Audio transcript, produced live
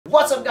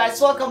What's up guys,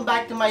 welcome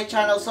back to my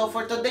channel. So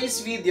for today's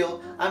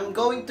video, I'm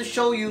going to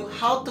show you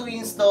how to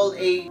install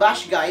a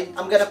bash guide.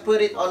 I'm gonna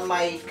put it on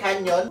my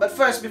Canyon. But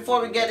first,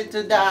 before we get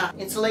into the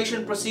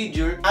installation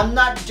procedure, I'm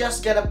not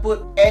just gonna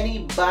put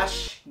any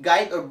bash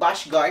guide or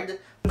bash guard.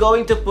 I'm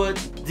going to put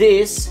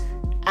this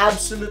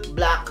absolute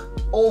black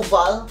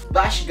oval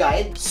bash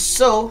guide.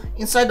 So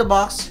inside the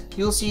box,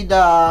 you'll see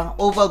the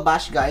oval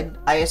bash guide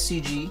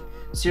ISCG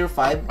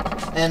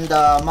 05 and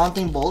the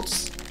mounting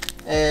bolts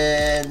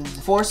and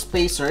 4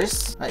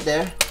 spacers right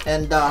there,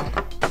 and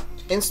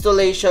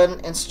installation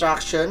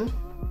instruction.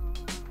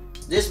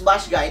 This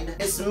bash guide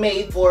is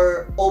made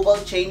for oval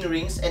chain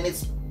rings and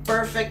it's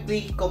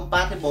perfectly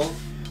compatible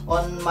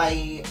on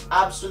my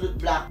absolute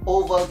black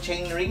oval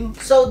chain ring.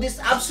 So this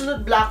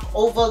absolute black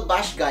oval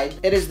bash guide,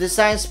 it is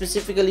designed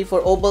specifically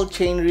for oval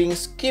chain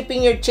rings,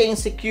 keeping your chain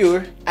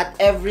secure at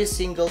every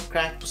single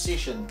crank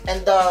position.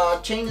 And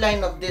the chain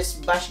line of this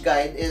bash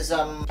guide is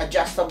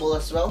adjustable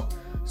as well.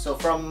 So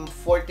from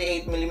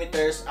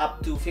 48mm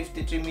up to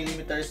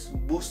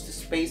 53mm boost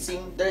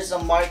spacing. There's a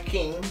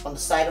marking on the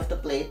side of the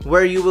plate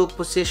where you will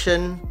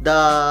position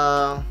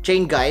the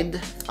chain guide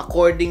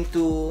according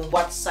to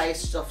what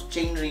size of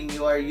chain ring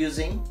you are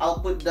using. I'll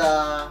put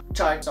the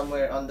chart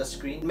somewhere on the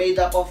screen. Made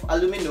up of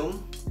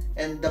aluminum,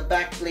 and the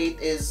back plate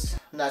is,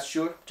 not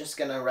sure, just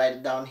gonna write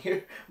it down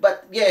here,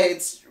 but yeah,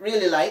 it's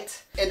really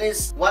light. It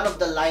is one of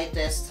the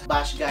lightest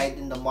bash guide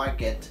in the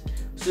market,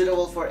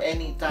 suitable for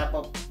any type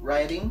of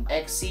riding,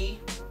 XC,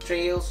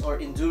 trails, or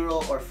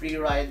enduro, or free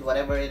ride,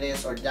 whatever it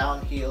is, or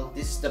downhill.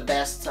 This is the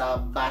best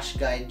bash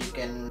guide you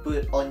can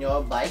put on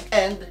your bike,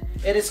 and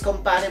it is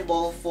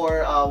compatible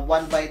for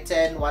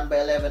 1x10,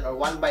 1x11, or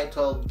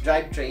 1x12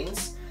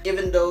 drivetrains.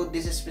 Even though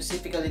this is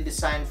specifically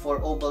designed for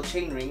oval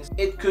chain rings,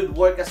 it could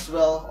work as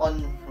well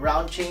on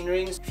round chain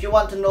rings. If you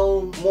want to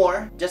know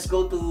more, just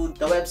go to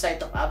the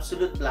website of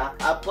Absolute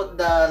Black. I'll put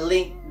the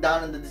link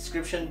down in the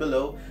description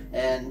below,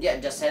 and yeah,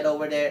 just head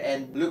over there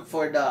and look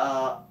for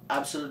the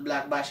Absolute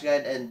Black bash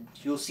guide, and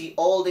you'll see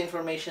all the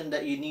information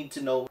that you need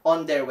to know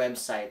on their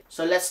website.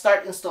 So let's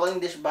start installing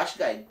this bash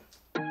guide.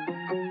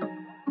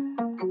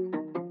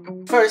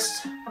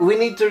 First, we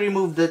need to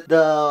remove the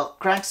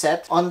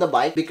crankset on the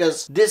bike,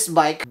 because this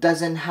bike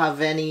doesn't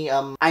have any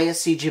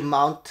ISCG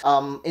mount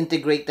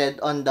integrated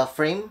on the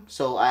frame,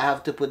 so I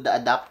have to put the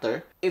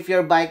adapter. If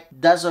your bike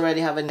does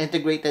already have an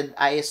integrated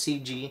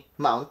ISCG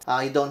mount,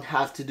 you don't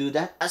have to do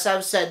that. As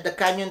I've said, the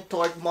Canyon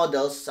Torque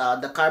models,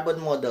 the carbon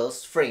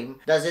models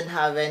frame, doesn't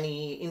have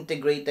any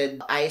integrated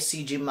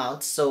ISCG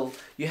mounts, so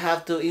you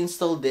have to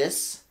install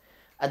this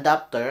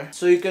adapter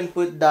so you can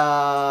put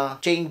the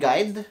chain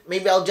guide.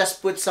 Maybe I'll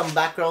just put some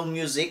background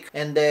music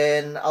and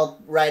then I'll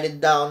write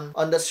it down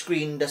on the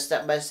screen, the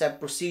step-by-step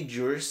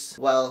procedures,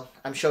 while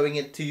I'm showing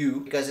it to you,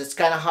 because it's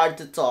kind of hard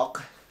to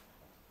talk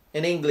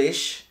in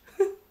English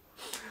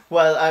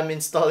while I'm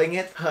installing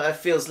it. It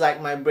feels like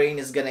my brain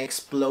is gonna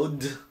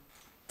explode.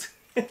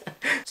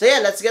 So yeah,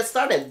 let's get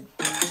started.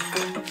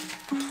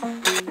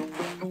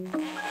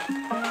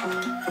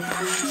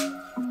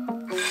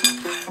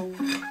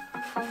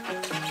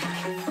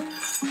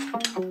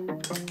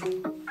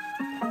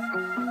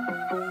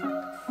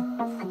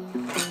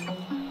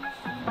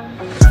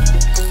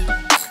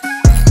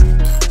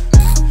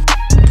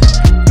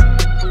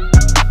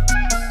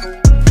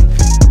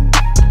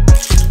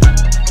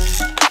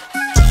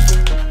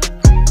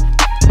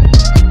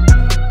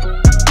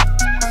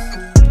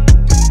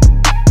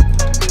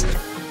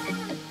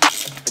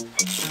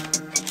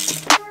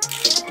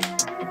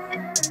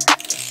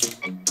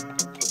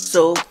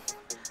 So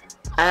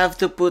I have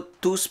to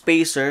put 2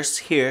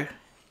 spacers here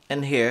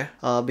and here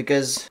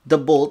because the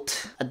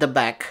bolt at the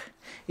back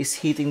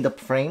is hitting the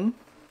frame.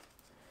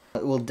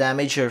 It will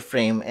damage your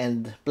frame,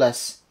 and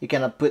plus you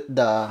cannot put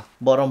the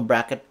bottom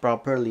bracket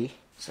properly,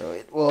 so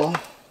it will,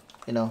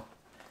 you know,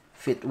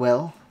 fit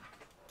well.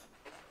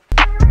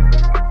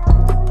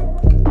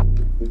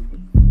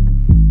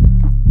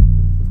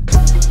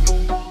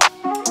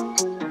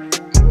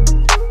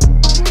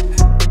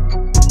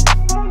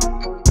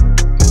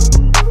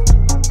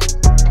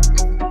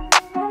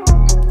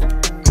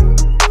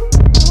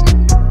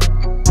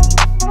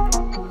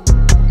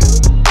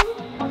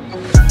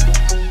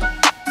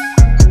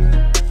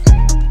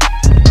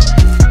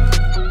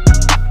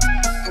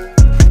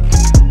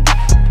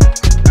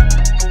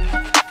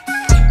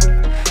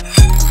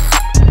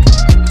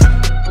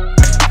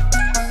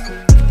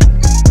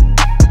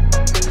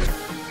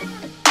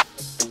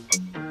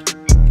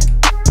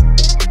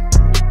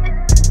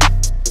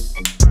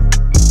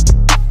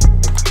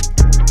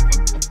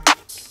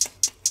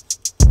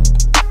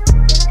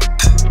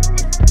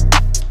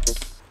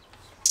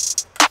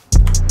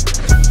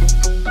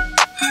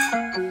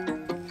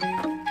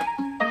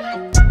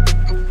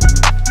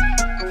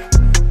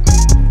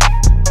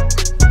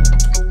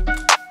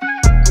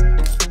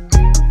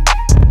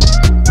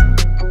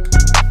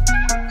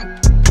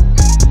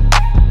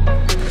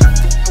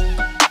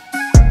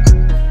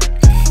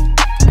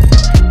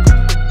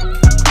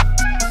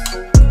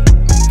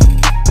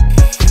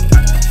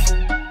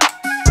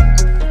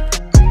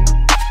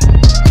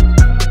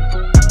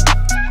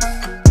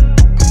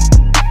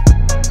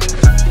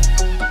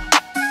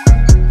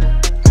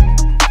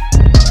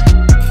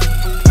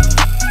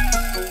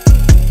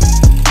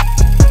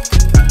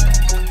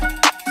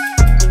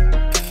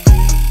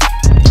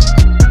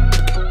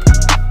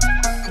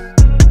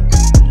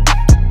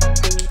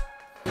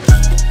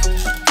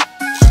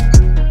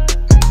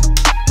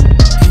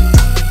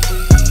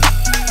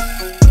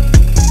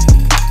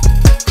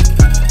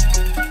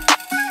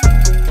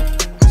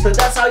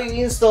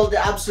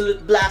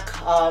 absolute black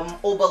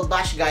oval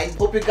bash guide.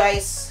 Hope you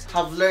guys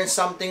have learned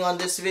something on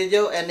this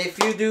video, and if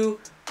you do,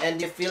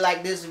 and if you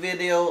like this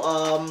video,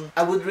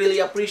 I would really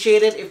appreciate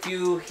it if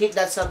you hit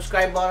that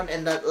subscribe button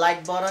and that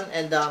like button,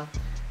 and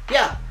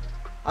yeah,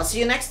 I'll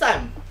see you next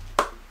time.